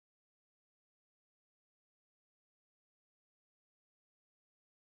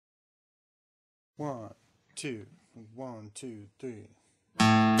1, 2, 1, 2, 3.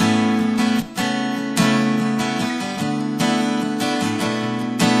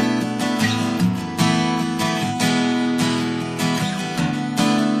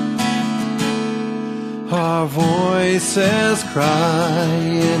 Our voices cry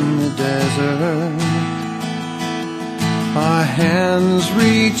in the desert. Our hands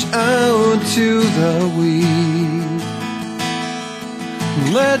reach out to the weak.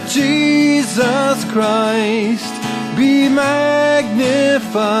 Let Jesus Christ be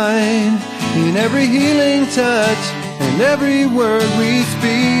magnified in every healing touch and every word we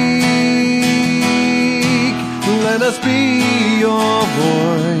speak. Let us be your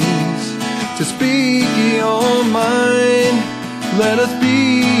voice to speak your mind. Let us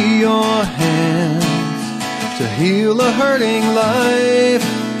be your hands to heal a hurting life.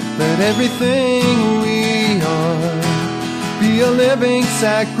 Let everything we are be a living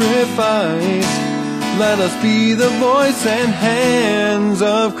sacrifice. Let us be the voice and hands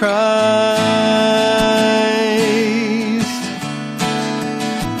of Christ.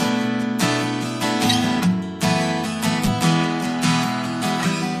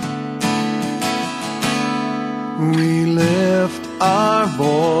 We lift our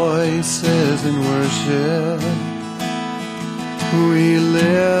voices in worship. We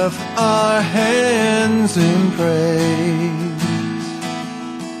lift our hands in praise.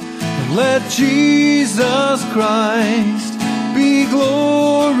 And let Jesus Christ be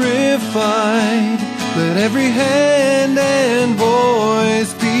glorified. Let every hand and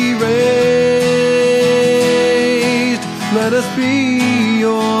voice be raised. Let us be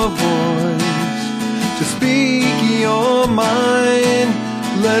your voice to speak your mind.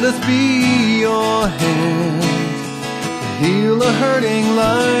 Let us be your hands to heal a hurting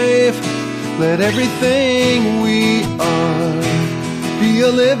life. Let everything we are be a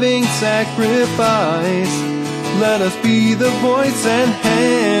living sacrifice. Let us be the voice and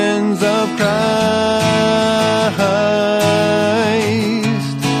hands of Christ.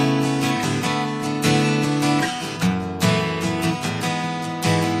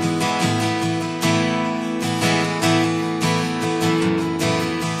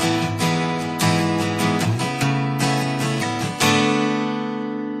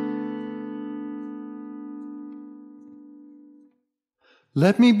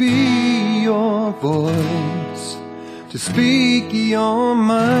 Let me be your voice to speak your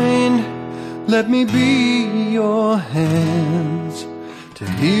mind. Let me be your hands to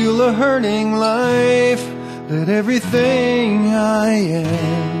heal a hurting life. Let everything I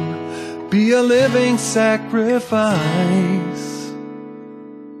am be a living sacrifice.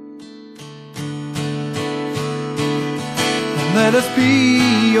 Let us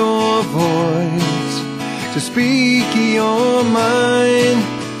be your voice to speak your mind.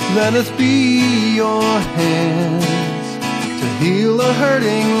 Let us be your hands to heal a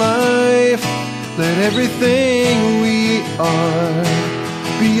hurting life. Let everything we are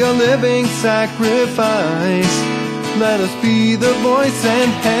be a living sacrifice. Let us be the voice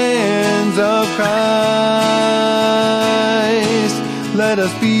and hands of Christ. Let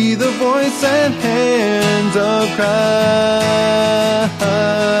us be the voice and hands of Christ.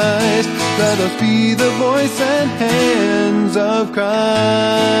 Let us be the voice and hands of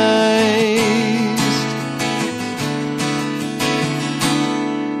Christ.